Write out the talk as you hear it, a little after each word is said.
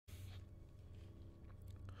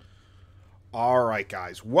Alright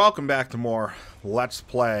guys, welcome back to more Let's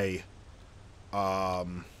Play Skyrim.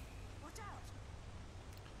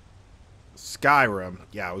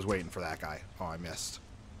 Yeah, I was waiting for that guy. Oh, I missed.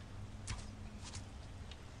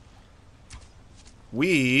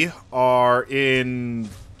 We are in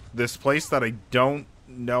this place that I don't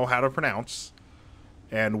know how to pronounce.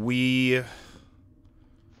 And we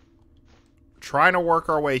trying to work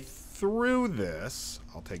our way through this.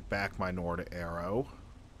 I'll take back my Nord arrow.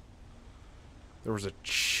 There was a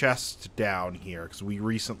chest down here because we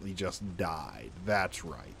recently just died. That's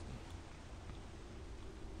right.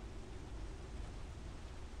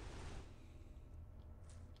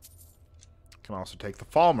 Can also take the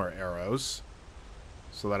Falmer arrows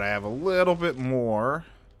so that I have a little bit more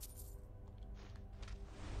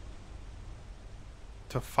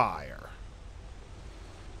to fire.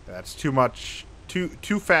 That's too much,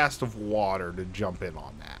 too fast of water to jump in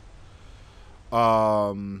on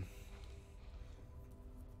that.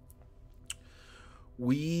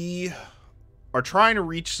 We are trying to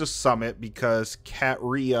reach the summit because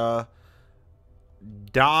Katria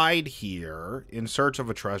died here in search of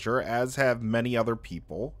a treasure, as have many other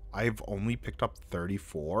people. I've only picked up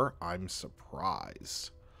 34. I'm surprised.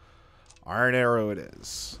 Iron arrow it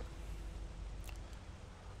is.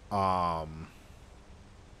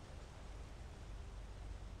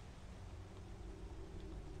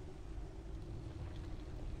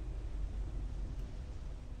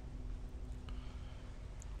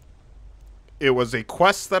 It was a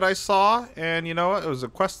quest that I saw, and you know what? It was a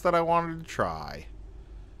quest that I wanted to try.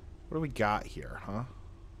 What do we got here, huh?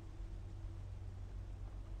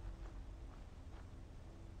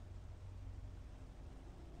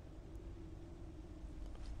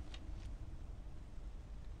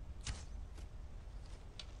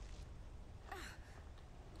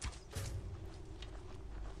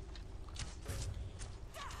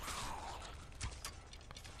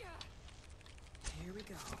 Here we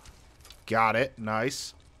go. Got it.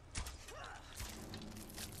 Nice.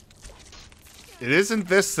 It isn't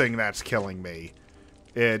this thing that's killing me.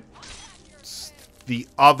 It's the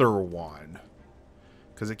other one.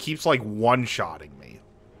 Because it keeps, like, one-shotting me.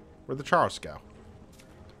 Where'd the Charos go?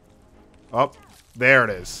 Oh, there it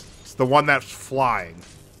is. It's the one that's flying.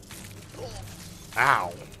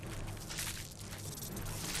 Ow.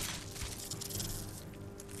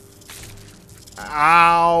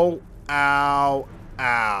 Ow. Ow.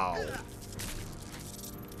 Ow.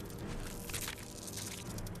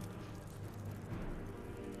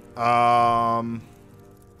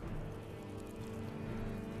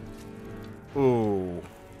 Ooh.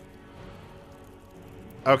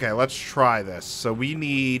 Okay, let's try this. So we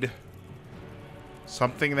need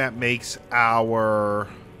something that makes our...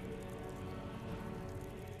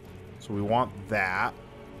 So we want that.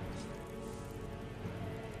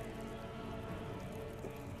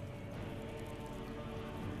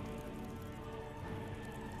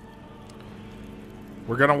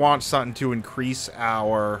 We're going to want something to increase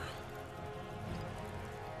our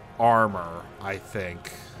armor, I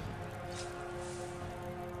think.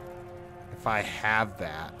 If I have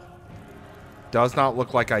that. Does not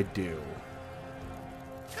look like I do.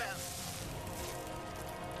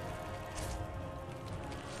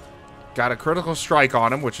 Got a critical strike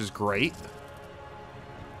on him, which is great.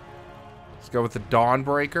 Let's go with the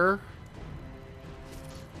Dawnbreaker.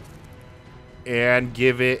 And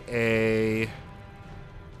give it a...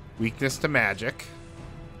 weakness to magic.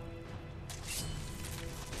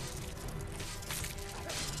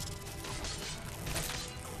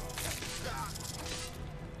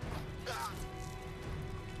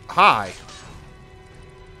 Hi.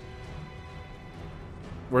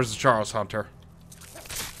 Where's the Charos Hunter?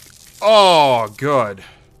 Oh, good.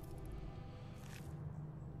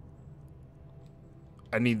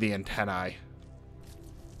 I need the antennae.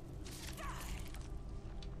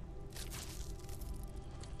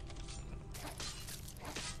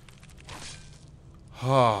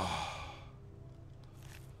 I'll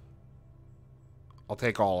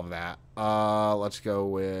take all of that. Let's go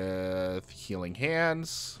with Healing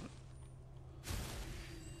Hands.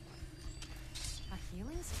 A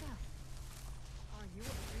healing spell? Are you a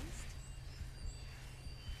priest?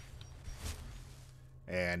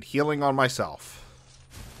 And healing on myself.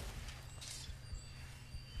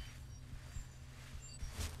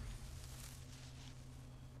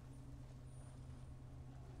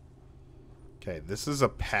 Okay, this is a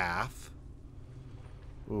path.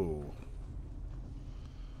 Ooh.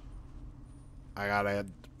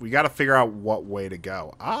 We gotta figure out what way to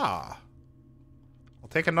go. Ah. I'll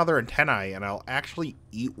take another antennae and I'll actually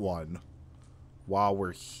eat one while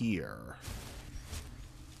we're here.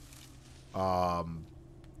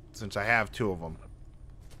 Since I have two of them.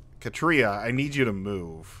 Katria, I need you to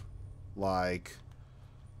move. Like...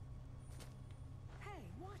 Hey,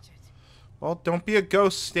 watch it. Well, don't be a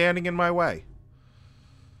ghost standing in my way.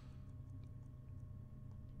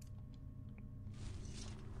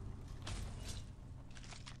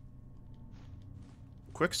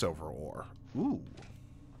 Quicksilver ore. Ooh.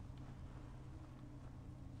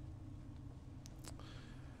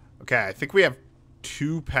 Okay, I think we have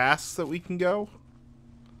 2 paths that we can go.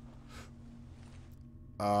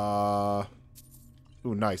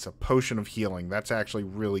 Ooh, nice. A potion of healing. That's actually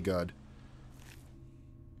really good.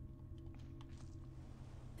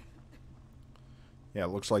 Yeah, it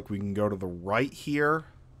looks like we can go to the right here.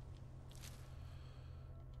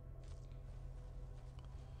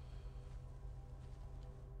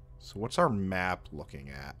 So what's our map looking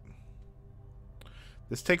at?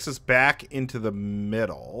 This takes us back into the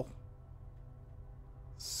middle.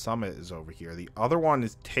 Summit is over here. The other one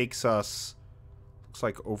takes us, looks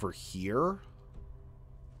like over here.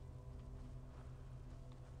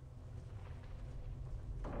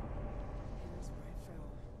 Here's where I fell.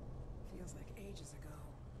 Feels like ages ago.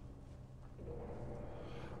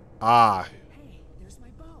 Ah, Hey, there's my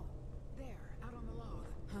bow. There, out on the log.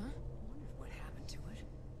 Huh? Wonder what happened to it.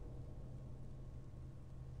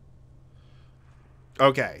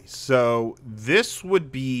 okay. So this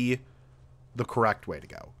would be the correct way to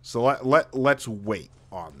go. So let's wait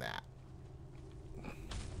on that.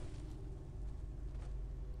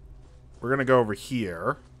 We're going to go over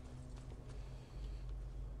here.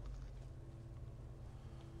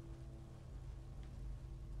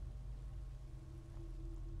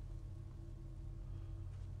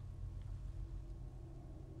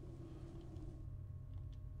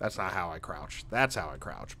 That's not how I crouch. That's how I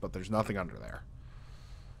crouch, but there's nothing under there.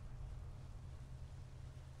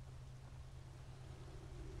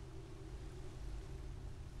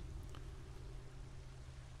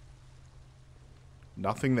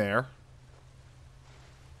 Nothing there.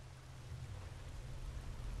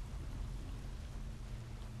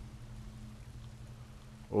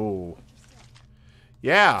 Oh.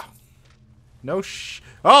 Yeah. No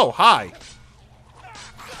Oh, hi.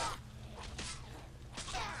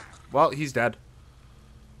 Well, he's dead.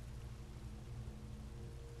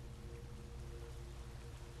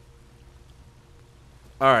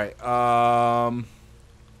 All right. I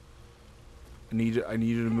need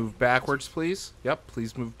you to move backwards, please. Yep,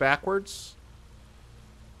 please move backwards.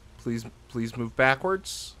 Please move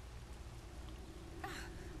backwards.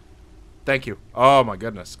 Thank you. Oh my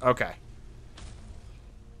goodness. Okay.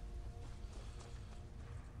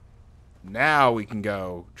 Now we can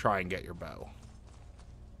go try and get your bow.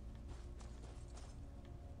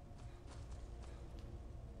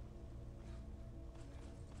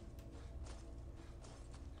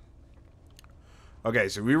 Okay,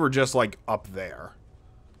 so we were just like up there.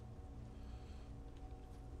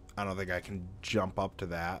 I don't think I can jump up to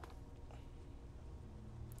that.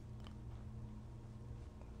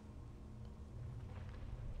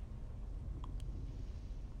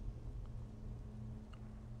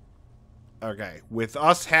 Okay, with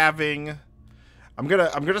us having, I'm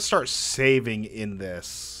gonna start saving in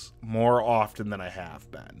this more often than I have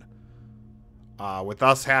been. With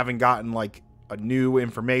us having gotten like a new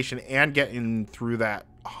information and getting through that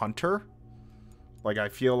hunter, like I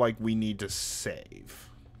feel like we need to save.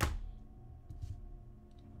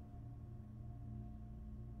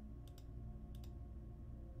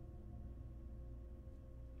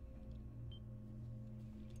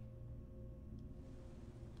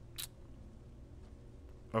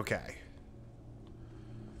 Okay.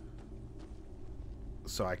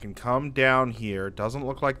 So I can come down here. Doesn't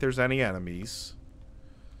look like there's any enemies.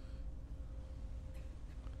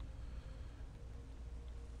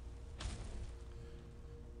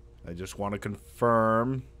 I just want to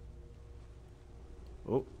confirm.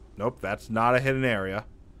 Oh, nope, that's not a hidden area.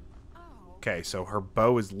 Okay, so her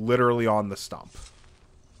bow is literally on the stump.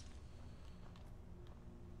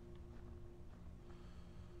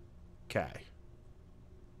 Okay.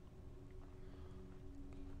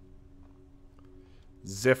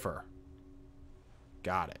 Ziffer.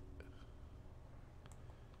 Got it.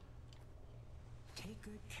 Take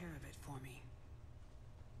good care of it for me.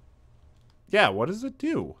 Yeah, what does it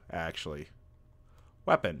do, actually?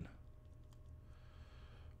 Weapon.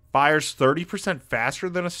 Fires 30% faster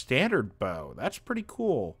than a standard bow. That's pretty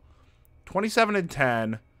cool. 27 and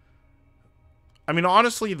 10. I mean,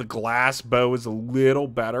 honestly, the glass bow is a little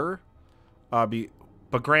better. But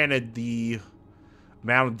granted, the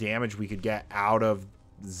amount of damage we could get out of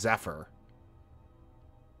Zephyr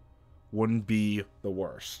wouldn't be the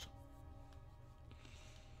worst.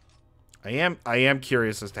 I am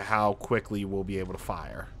curious as to how quickly we'll be able to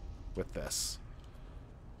fire with this.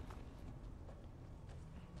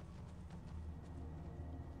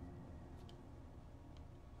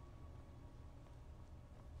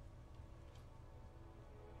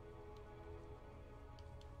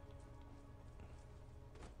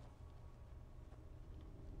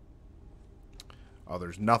 Oh,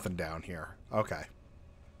 there's nothing down here. Okay.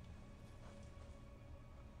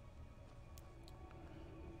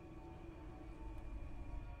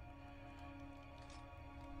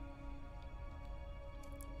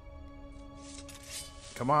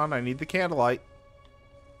 Come on, I need the candlelight.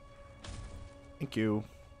 Thank you.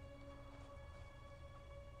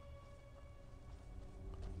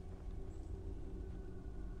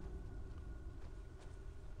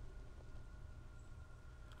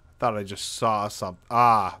 Thought I just saw something.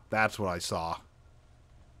 Ah, that's what I saw.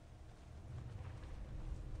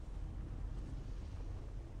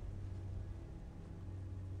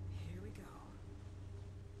 Here we go.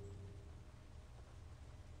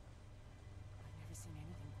 I've never seen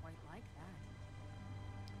anything quite like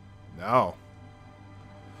that. No.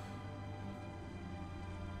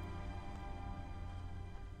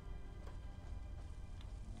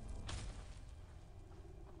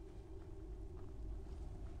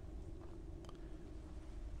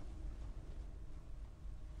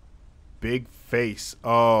 Big face.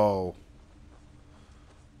 Oh.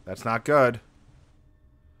 That's not good.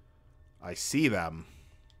 I see them.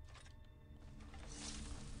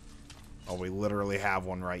 Oh, we literally have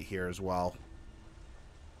one right here as well.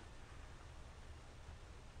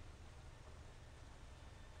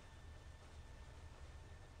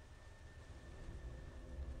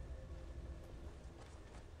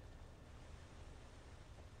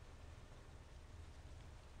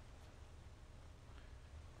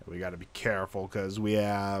 We got to be careful because we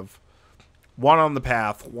have one on the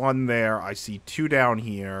path, one there. I see two down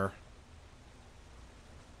here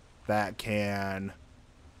that can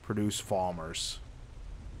produce Falmers.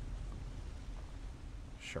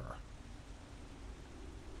 Sure.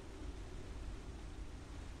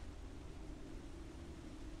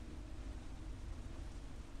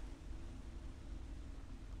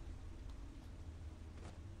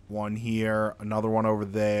 One here, another one over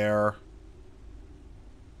there.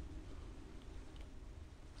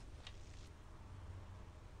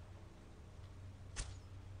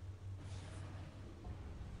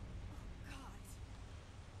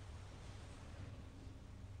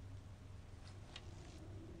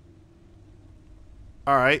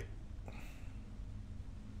 All right.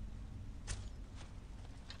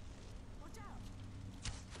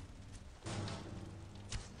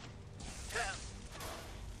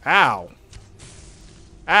 Ow.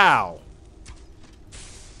 Ow.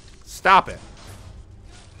 Stop it.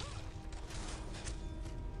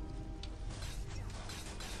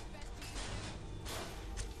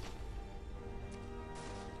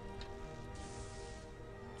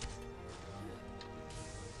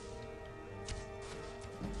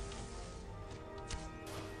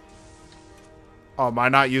 Oh, am I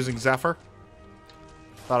not using Zephyr?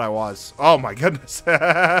 Thought I was. Oh my goodness.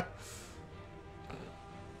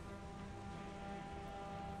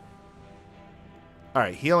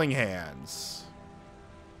 Alright, healing hands.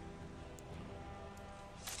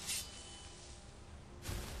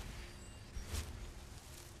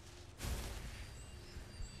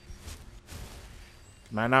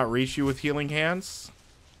 Can I not reach you with healing hands?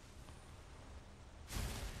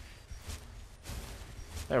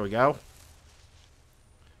 There we go.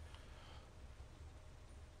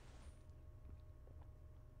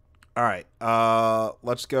 Alright,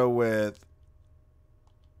 let's go with...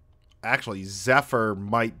 Actually, Zephyr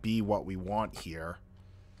might be what we want here.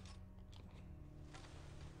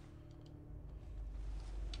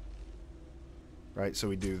 Right, so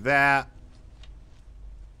we do that.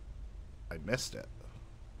 I missed it.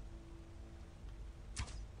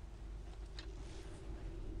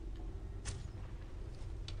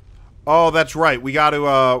 Oh, that's right. We got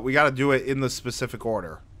to do it in the specific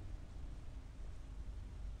order.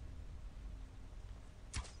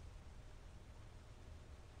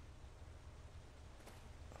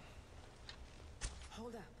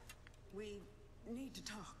 Hold up. We need to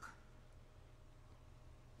talk.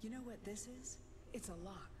 You know what this is? It's a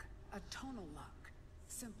lock. A tonal lock.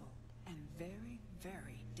 Simple and very,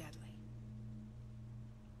 very deadly.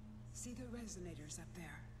 See the resonators up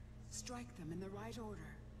there? Strike them in the right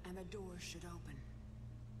order, and the door should open.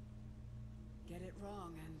 Get it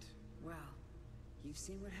wrong and, well, you've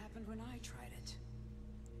seen what happened when I tried it.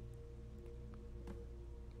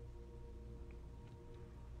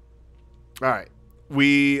 All right.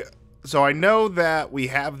 We So I know that we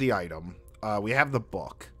have the item. We have the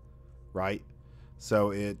book, right?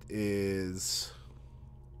 So it is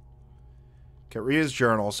Karia's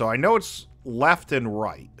journal. So I know it's left and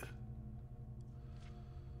right.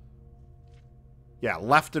 Yeah,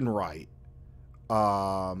 left and right.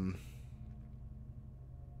 And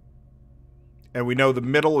we know the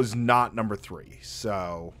middle is not number 3.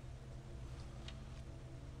 So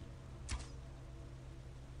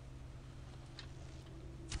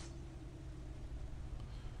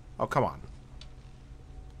oh, come on.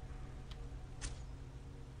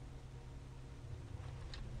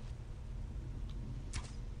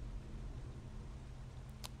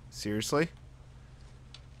 Seriously?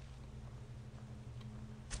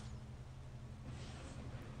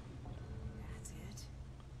 That's it.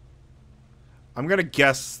 I'm gonna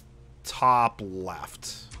guess top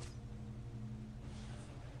left.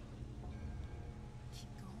 Keep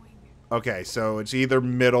going. Okay, so it's either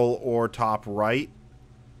middle or top right.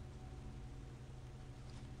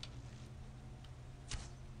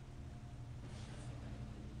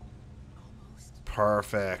 Almost.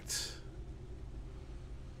 Perfect.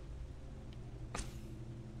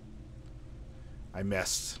 I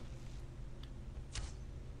missed.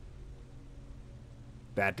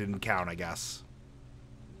 That didn't count, I guess.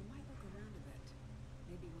 We might look around a bit.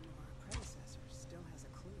 Maybe one of our predecessors still has a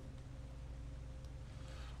clue.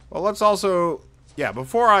 Well, let's also, yeah,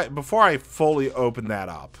 before I fully open that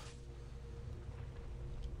up,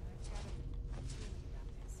 I've got a feeling about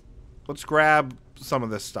this. let's grab some of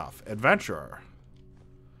this stuff. Adventurer.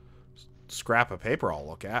 Scrap of paper I'll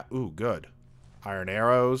look at. Ooh, good. Iron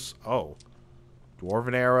arrows. Oh.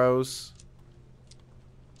 Dwarven arrows.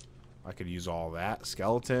 I could use all that.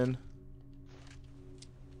 Skeleton.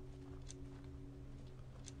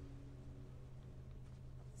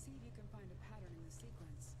 See if you can find a pattern in the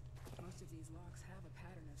sequence. Most of these locks have a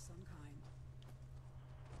pattern of some kind.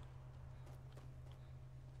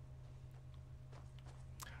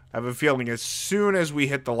 I have a feeling as soon as we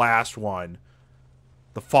hit the last one,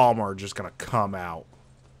 the Falmer are just going to come out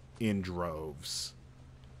in droves.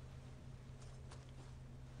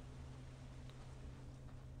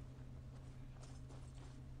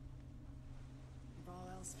 If all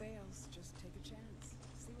else fails, just take a chance.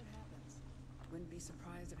 See what happens. Wouldn't be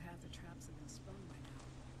surprised if half the traps have been sprung by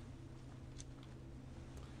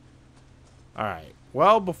now. Alright.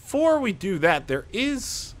 Well, before we do that, there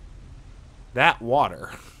is that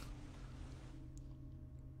water.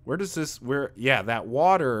 Where does this... Yeah, that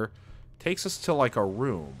water takes us to, like, a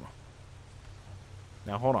room.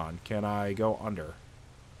 Now, hold on. Can I go under?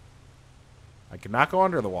 I cannot go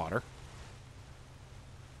under the water.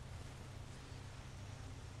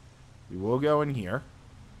 We will go in here.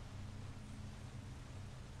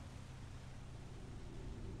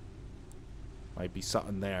 Might be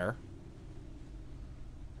something there.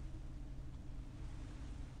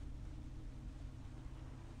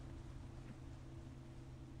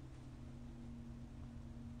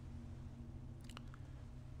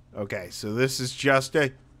 Okay, so this is just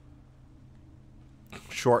a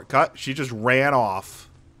shortcut. She just ran off.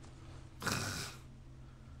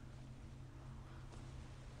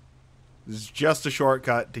 This is just a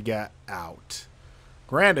shortcut to get out.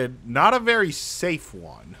 Granted, not a very safe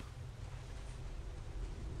one.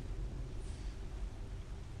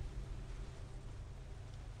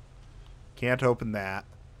 Can't open that.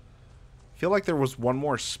 I feel like there was one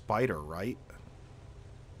more spider, right?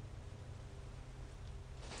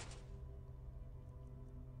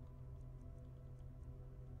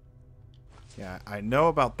 Yeah, I know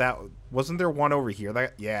about that. Wasn't there one over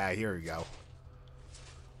here? Yeah, here we go.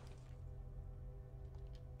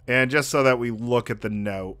 And just so that we look at the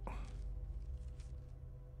note.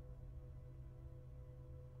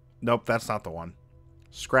 Nope, that's not the one.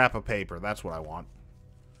 Scrap of paper, that's what I want.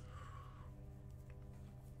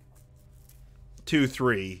 2,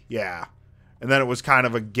 3, yeah. And then it was kind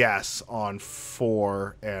of a guess on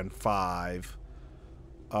 4 and 5.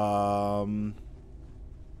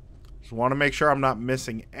 Just want to make sure I'm not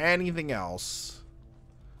missing anything else.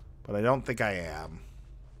 But I don't think I am.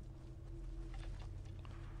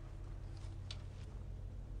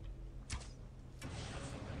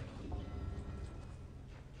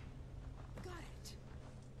 Got it.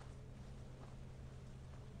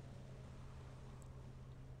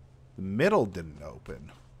 The middle didn't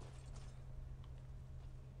open.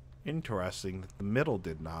 Interesting that the middle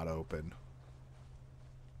did not open.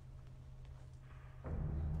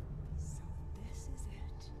 So this is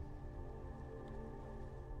it.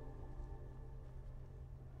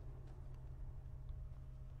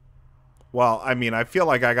 Well, I mean, I feel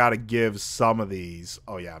like I gotta give some of these...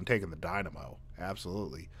 Oh, yeah, I'm taking the dynamo.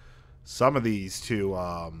 Absolutely. some of these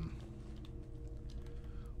to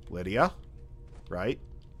Lydia, right?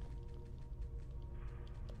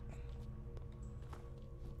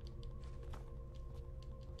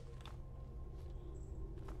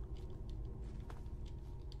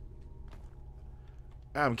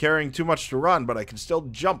 I'm carrying too much to run, but I can still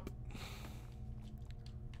jump.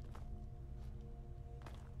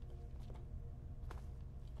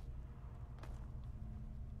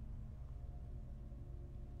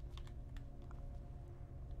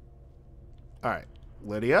 All right,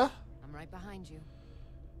 Lydia. I'm right behind you.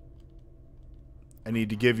 I need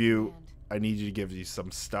to give you. I need you to give you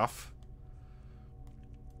some stuff.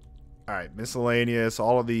 All right, miscellaneous.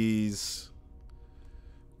 All of these.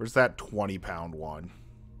 Where's that 20-pound one?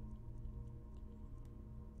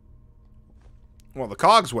 Well, the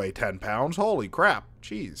cogs weigh 10 pounds. Holy crap.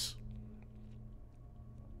 Jeez.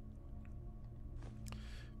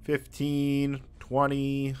 15,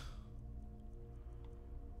 20.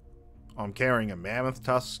 Oh, I'm carrying a mammoth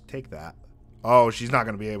tusk. Take that. Oh, she's not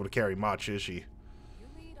going to be able to carry much, is she? You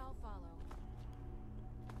lead, I'll follow.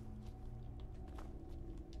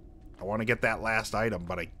 I want to get that last item,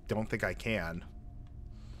 but I don't think I can.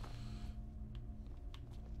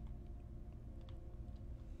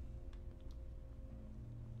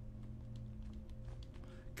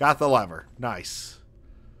 Got the lever. Nice.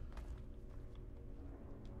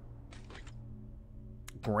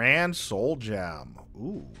 Grand Soul Gem.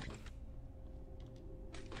 Ooh.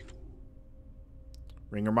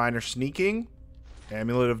 Ring Reminder Sneaking.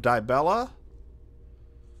 Amulet of Dibella.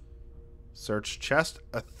 Search chest.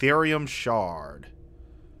 Aetherium Shard.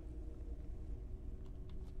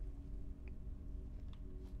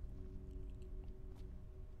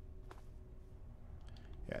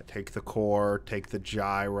 Yeah, take the core, take the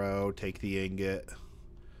gyro, take the ingot,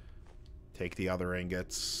 take the other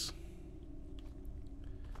ingots.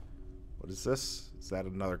 What is this? Is that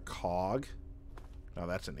another cog? No,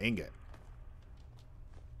 that's an ingot.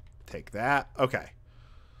 Take that. Okay.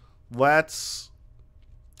 Let's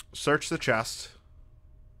search the chest.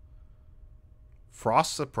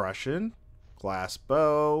 Frost Suppression, Glass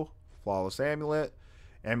Bow, Flawless Amulet,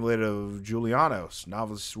 Amulet of Julianos,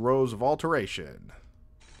 Novice Rose of Alteration.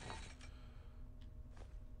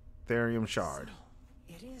 Aetherium Shard.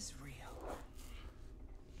 So, it is real.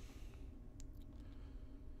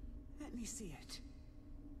 Let me see it.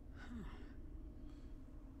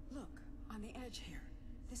 Look, on the edge here.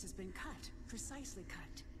 This has been cut, precisely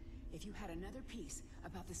cut. If you had another piece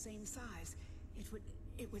about the same size,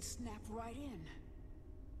 it would snap right in.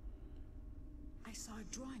 I saw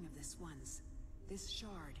a drawing of this once. This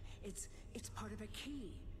shard, it's part of a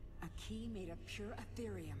key. A key made of pure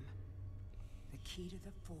Aetherium. The key to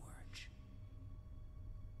the forge.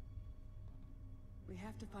 We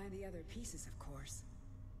have to find the other pieces, of course.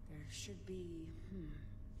 There should be,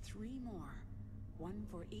 3 more. One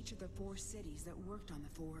for each of the 4 cities that worked on the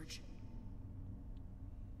forge.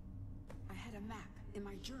 I had a map in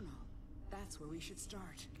my journal. That's where we should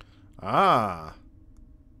start. Ah.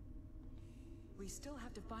 We still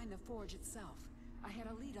have to find the forge itself. I had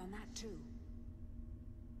a lead on that, too.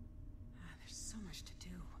 There's so much to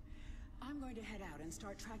do. I'm going to head out and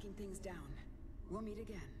start tracking things down. We'll meet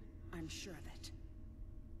again. I'm sure of it.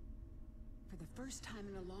 For the first time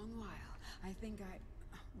in a long while, I think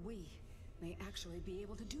we may actually be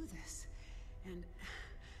able to do this. And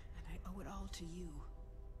I owe it all to you.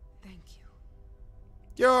 Thank you.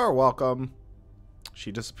 You're welcome.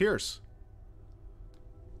 She disappears.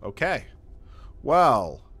 Okay.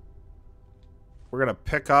 Well, we're going to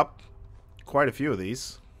pick up quite a few of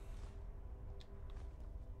these.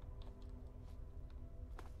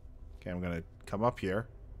 Okay, I'm going to come up here.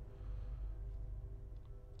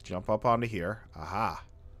 Jump up onto here. Aha.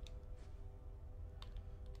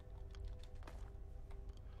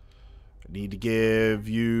 I need to give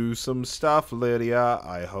you some stuff, Lydia.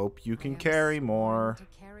 I hope you can carry more.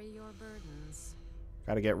 To carry your burdens.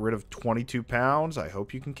 Gotta get rid of 22 pounds. I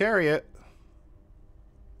hope you can carry it.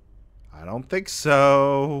 I don't think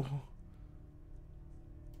so.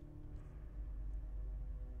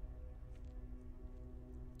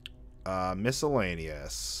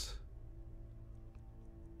 Miscellaneous.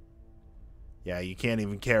 Yeah, you can't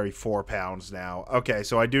even carry 4 pounds now. Okay,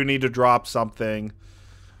 so I do need to drop something.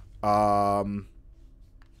 Well,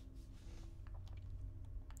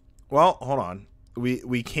 hold on.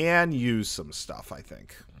 We can use some stuff, I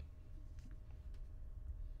think.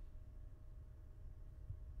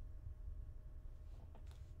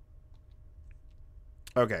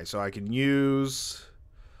 Okay, so I can use...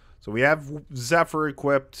 So we have Zephyr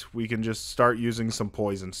equipped. We can just start using some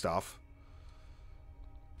poison stuff.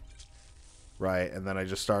 Right, and then I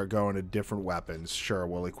just start going to different weapons. Sure,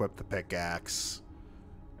 we'll equip the pickaxe.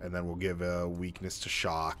 And then we'll give a weakness to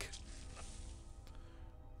shock.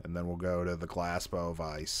 And then we'll go to the glass bow of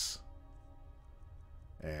ice.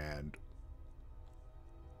 And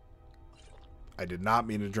I did not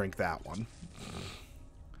mean to drink that one.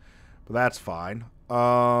 But that's fine.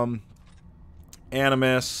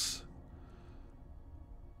 Animus.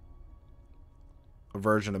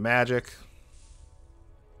 Aversion to magic.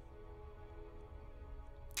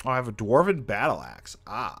 Oh, I have a dwarven battle axe.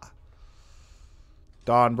 Ah.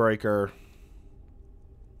 Dawnbreaker.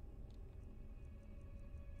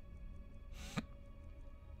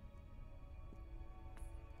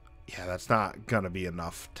 Yeah, that's not going to be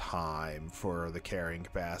enough time for the carrying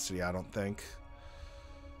capacity, I don't think.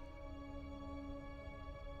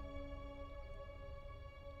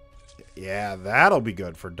 Yeah, that'll be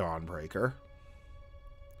good for Dawnbreaker.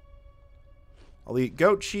 I'll eat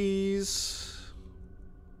goat cheese.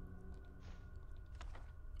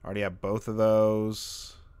 Already have both of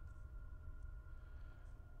those.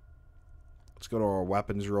 Let's go to our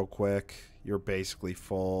weapons real quick. You're basically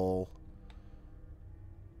full.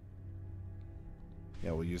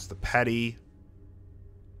 Yeah, we'll use the petty.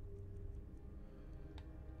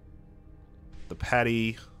 The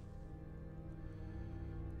petty.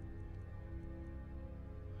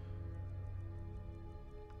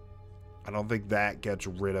 I don't think that gets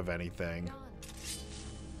rid of anything.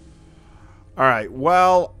 Alright,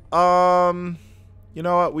 well, you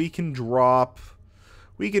know what? We can drop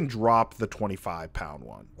the 25-pound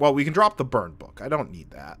one. Well, we can drop the burn book. I don't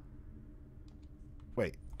need that.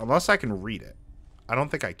 Wait, unless I can read it. I don't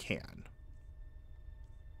think I can.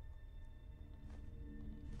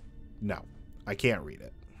 No, I can't read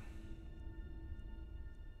it.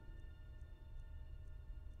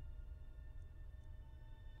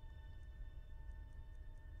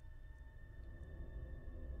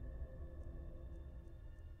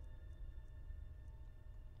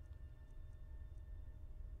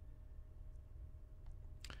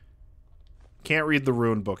 Can't read the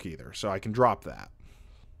rune book either, so I can drop that.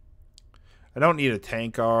 I don't need a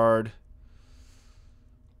tank guard.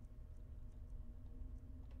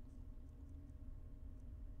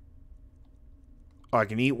 Oh, I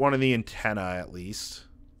can eat one of the antenna at least.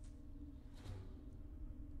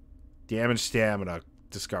 Damage stamina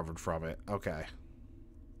discovered from it. Okay.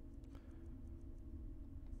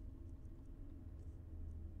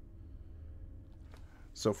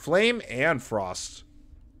 So flame and frost.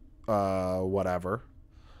 Whatever.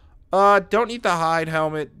 Don't need the hide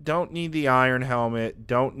helmet. Don't need the iron helmet.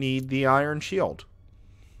 Don't need the iron shield.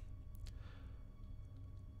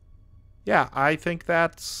 Yeah, I think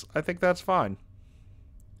that's fine.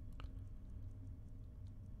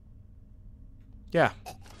 Yeah.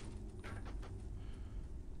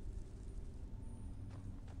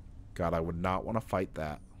 God, I would not want to fight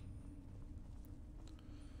that.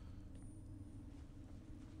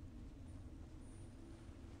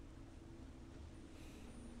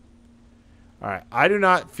 Alright, I do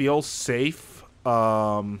not feel safe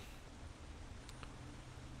trying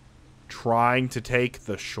to take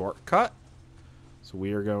the shortcut. So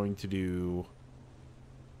we are going to do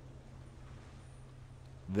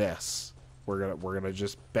this. We're gonna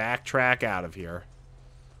just backtrack out of here.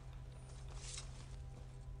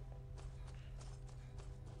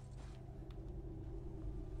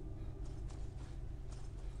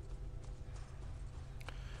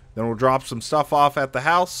 Then we'll drop some stuff off at the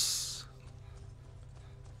house.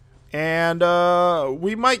 And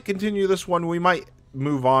we might continue this one. We might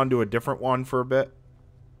move on to a different one for a bit.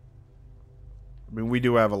 I mean, we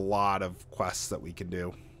do have a lot of quests that we can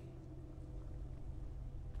do.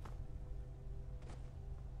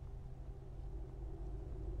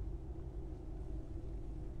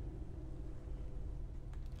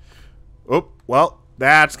 Oh, well,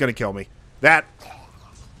 that's going to kill me. That...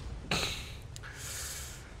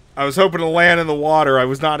 I was hoping to land in the water. I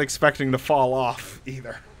was not expecting to fall off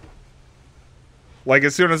either. Like,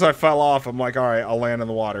 as soon as I fell off, I'm like, alright, I'll land in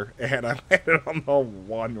the water. And I landed on the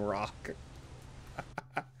one rock.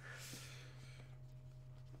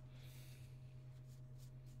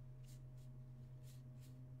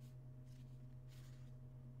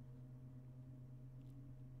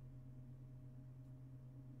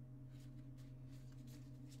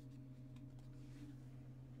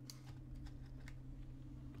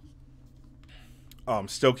 Oh, I'm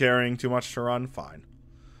still carrying too much to run? Fine.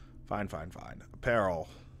 Fine, fine, fine. Apparel.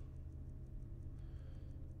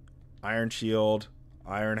 Iron shield.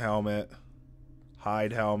 Iron helmet.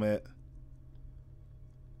 Hide helmet.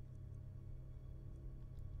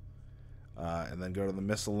 And then go to the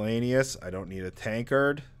miscellaneous. I don't need a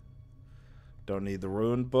tankard. Don't need the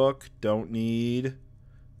ruined book. Don't need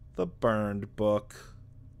the burned book.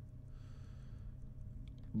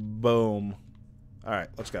 Boom. Alright,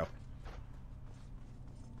 let's go.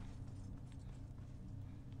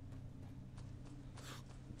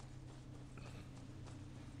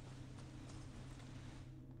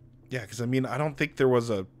 Yeah, because I mean, I don't think there was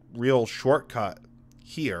a real shortcut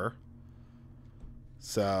here.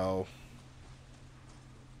 So...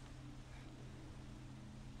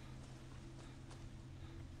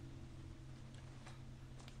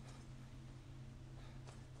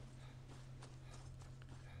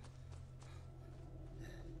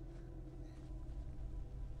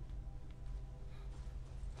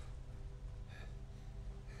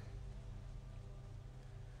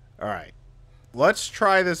 Alright. Let's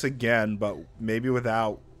try this again, but maybe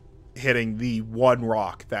without hitting the one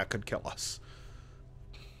rock that could kill us.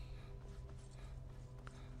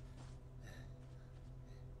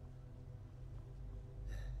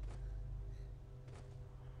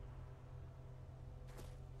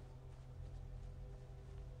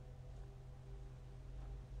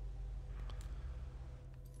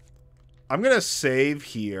 I'm going to save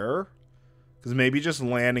here, because maybe just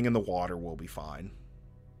landing in the water will be fine.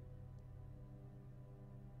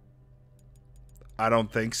 I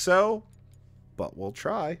don't think so, but we'll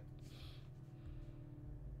try.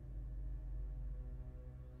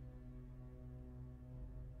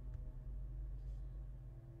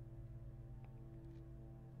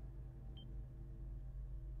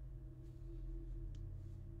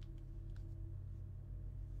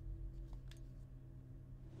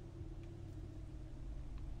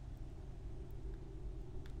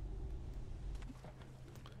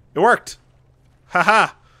 It worked. Haha.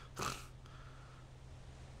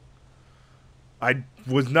 I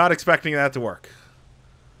was not expecting that to work.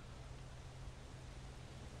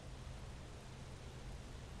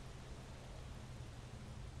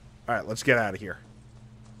 All right, let's get out of here.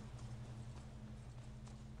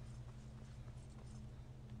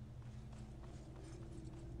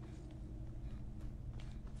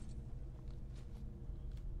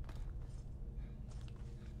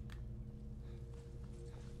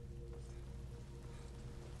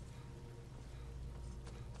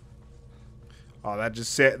 Oh,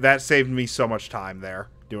 that saved me so much time there,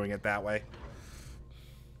 doing it that way.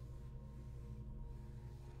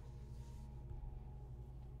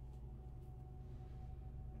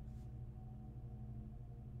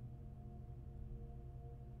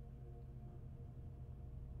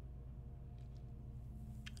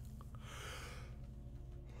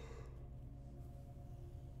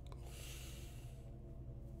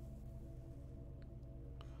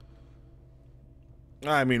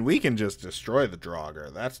 I mean, we can just destroy the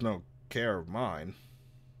Draugr. That's no care of mine.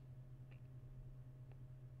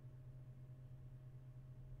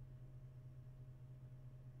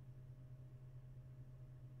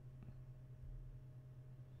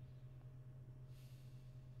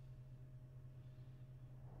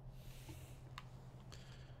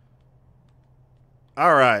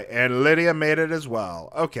 All right, and Lydia made it as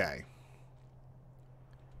well. Okay.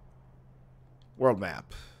 World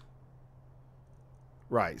map.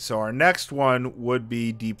 Right, so our next one would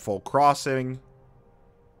be Deepfold Crossing.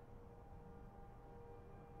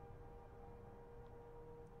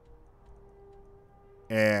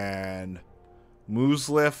 And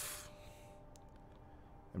Mooslif.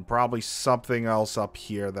 And probably something else up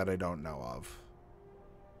here that I don't know of.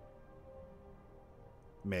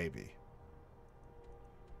 Maybe.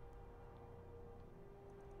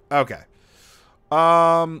 Okay.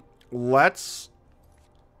 Let's...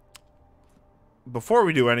 Before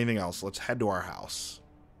we do anything else, let's head to our house.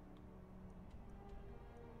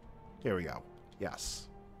 Here we go. Yes.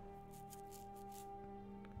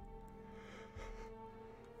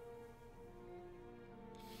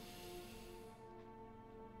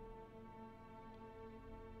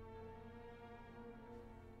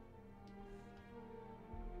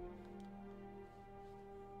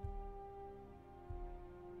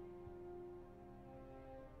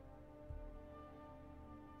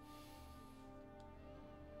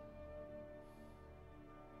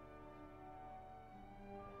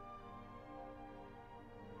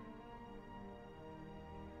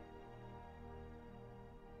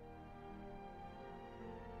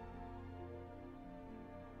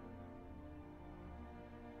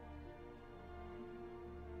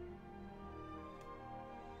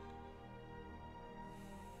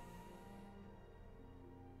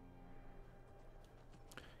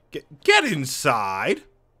 Get inside.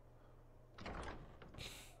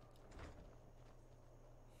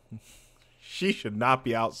 She should not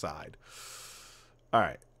be outside. All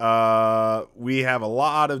right. We have a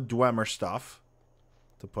lot of Dwemer stuff.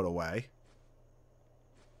 to put away.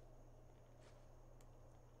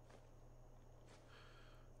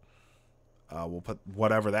 We'll put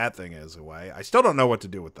whatever that thing is away. I still don't know what to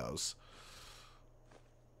do with those.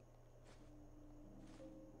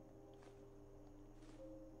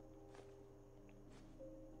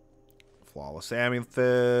 Flawless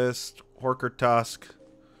Amethyst, Horker Tusk,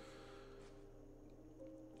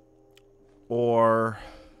 or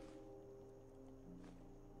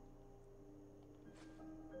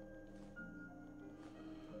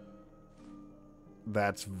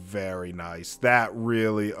that's very nice. That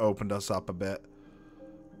really opened us up a bit.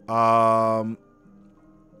 Oh,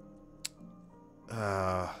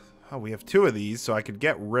 we have 2 of these, so I could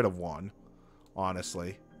get rid of one,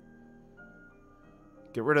 honestly.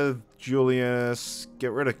 Get rid of Julius.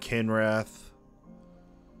 Get rid of Kinrith.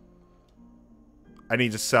 I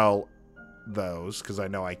need to sell those because I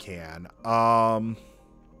know I can. So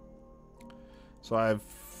I have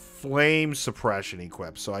Flame Suppression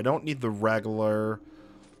equipped, so I don't need the regular.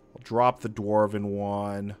 I'll drop the Dwarven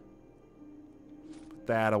one. Put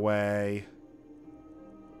that away.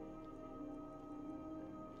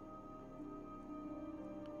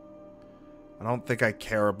 I don't think I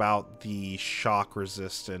care about the shock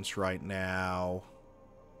resistance right now.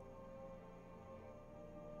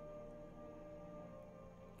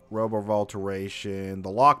 Robo-Volteration.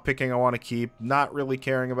 The lock-picking I want to keep. Not really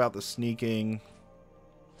caring about the sneaking.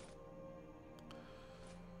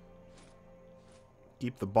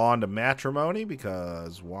 Keep the Bond of Matrimony,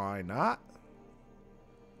 because why not?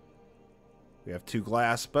 We have 2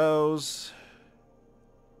 glass bows.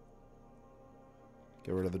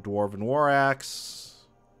 Get rid of the Dwarven War Axe.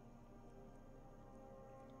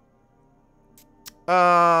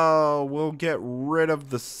 We'll get rid of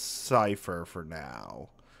the Cipher for now.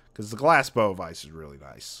 Because the Glass Bow Vice is really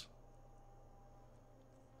nice.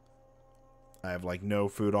 I have, like, no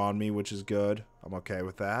food on me, which is good. I'm okay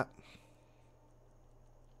with that.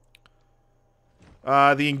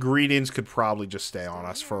 The ingredients could probably just stay on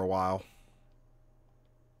us for a while.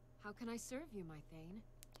 How can I serve you, my Thane?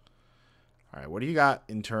 Alright, what do you got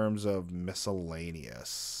in terms of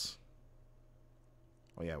miscellaneous?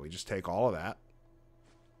 Oh yeah, we just take all of that.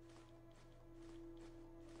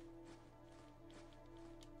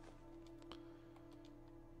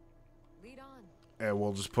 Lead on. And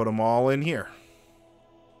we'll just put them all in here.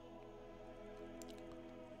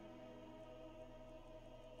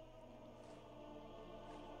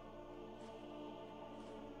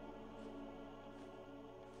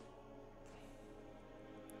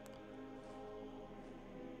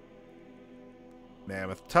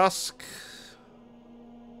 Mammoth Tusk.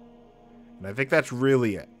 And I think that's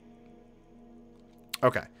really it.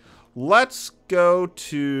 Okay. Let's go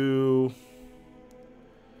to...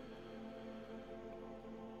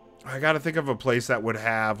 I gotta think of a place that would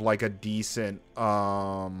have, like, a decent,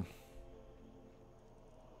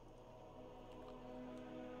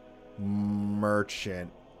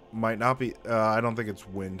 merchant. Might not be... I don't think it's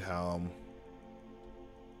Windhelm.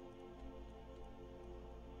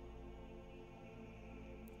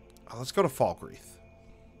 Let's go to Falkreath.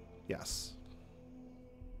 Yes.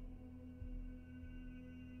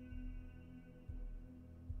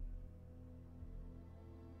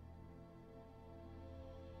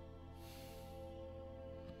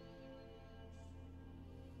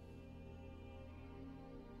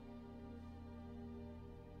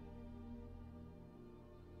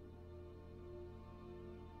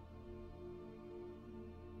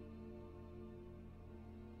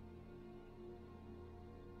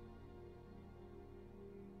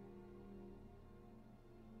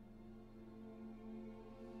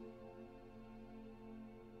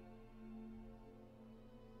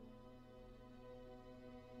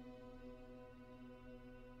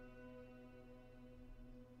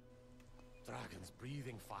 Dragons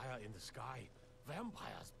breathing fire in the sky.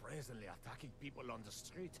 Vampires brazenly attacking people on the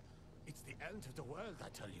street. It's the end of the world, I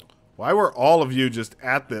tell you. Why were all of you just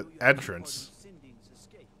at the entrance? You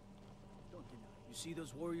see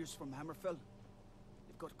those warriors from Hammerfell?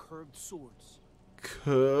 They've got curved swords.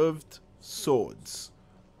 Curved swords.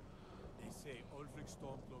 They say Ulfric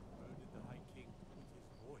Stormcloak murdered the High King with his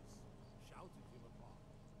voice, shouted him apart.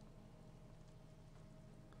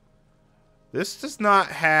 This does not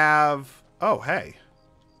have... Oh, hey.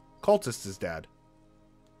 Cultist is dead.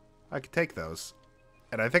 I could take those.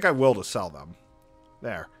 And I think I will to sell them.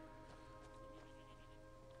 There.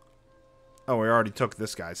 Oh, we already took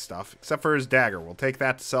this guy's stuff. Except for his dagger. We'll take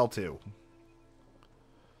that to sell too.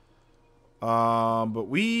 But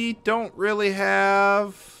we don't really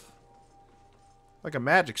have... like a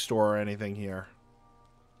magic store or anything here.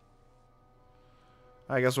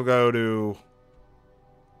 I guess we'll go to...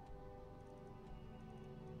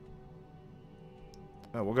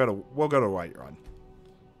 Oh, we'll go to Whiterun.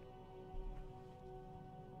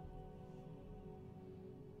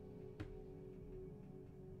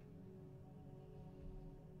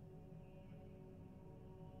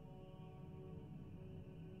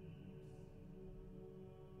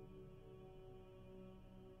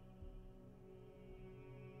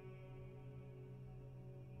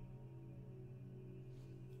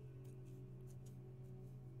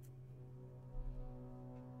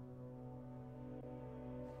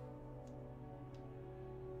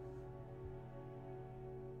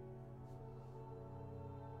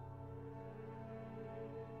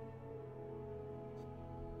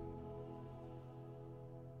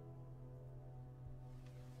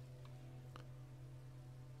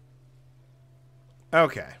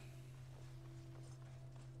 Okay.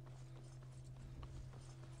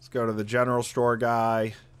 Let's go to the general store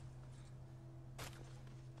guy.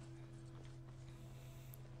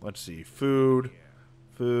 Let's see. Food.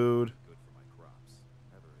 Food.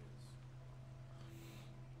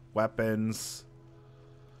 Weapons.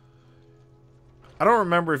 I don't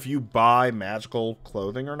remember if you buy magical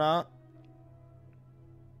clothing or not.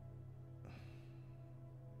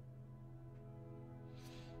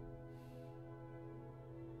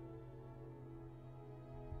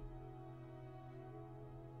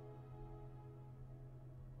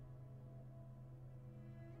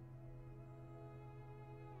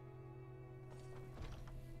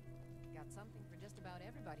 Something for just about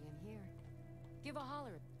everybody in here. Give a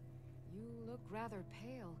holler. You look rather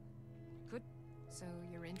pale. So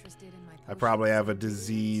you're interested in my potions? I probably have a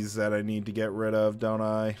disease that I need to get rid of, don't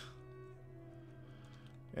I?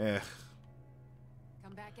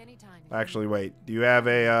 Come back anytime. Actually, wait. Do you have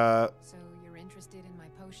a So you're interested in my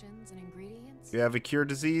potions and ingredients? do you have a cure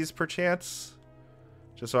disease perchance?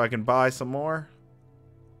 Just so I can buy some more?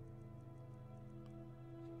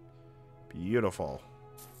 Beautiful.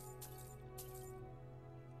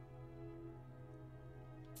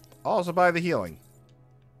 I'll also buy the healing.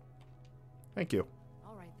 Thank you.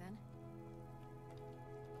 All right then.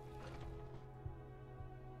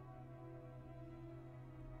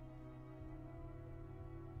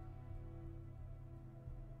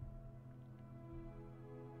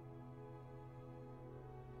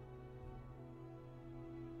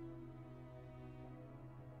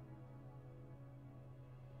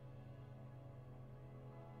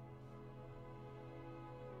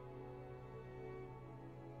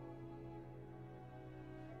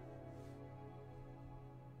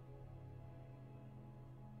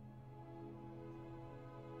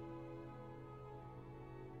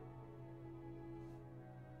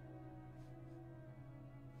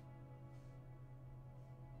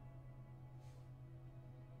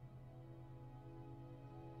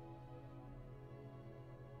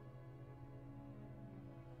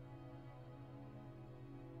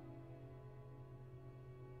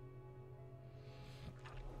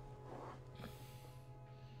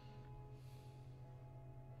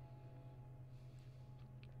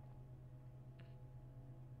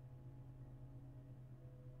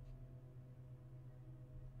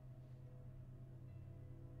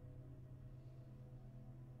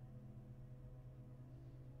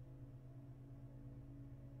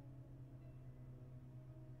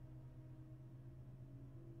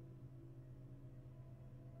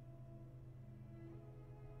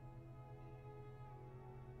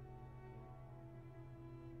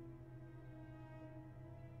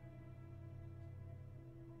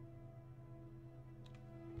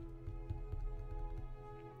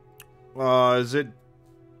 Is it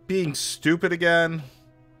being stupid again?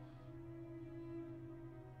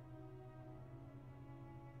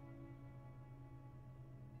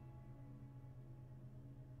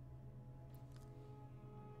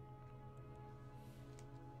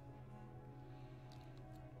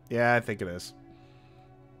 Yeah, I think it is.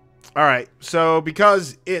 All right, so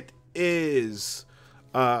because it is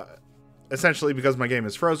essentially because my game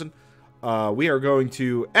is frozen, we are going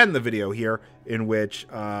to end the video here, in which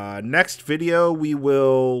next video we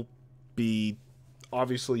will be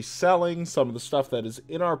obviously selling some of the stuff that is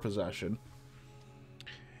in our possession.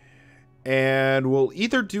 And we'll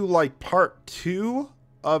either do like part 2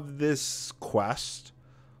 of this quest,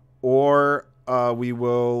 or we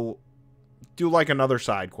will do like another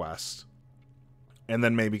side quest and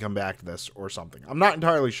then maybe come back to this or something. I'm not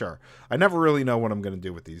entirely sure. I never really know what I'm going to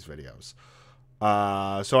do with these videos.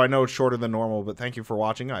 So I know it's shorter than normal, but thank you for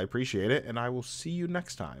watching. I appreciate it, and I will see you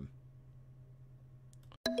next time.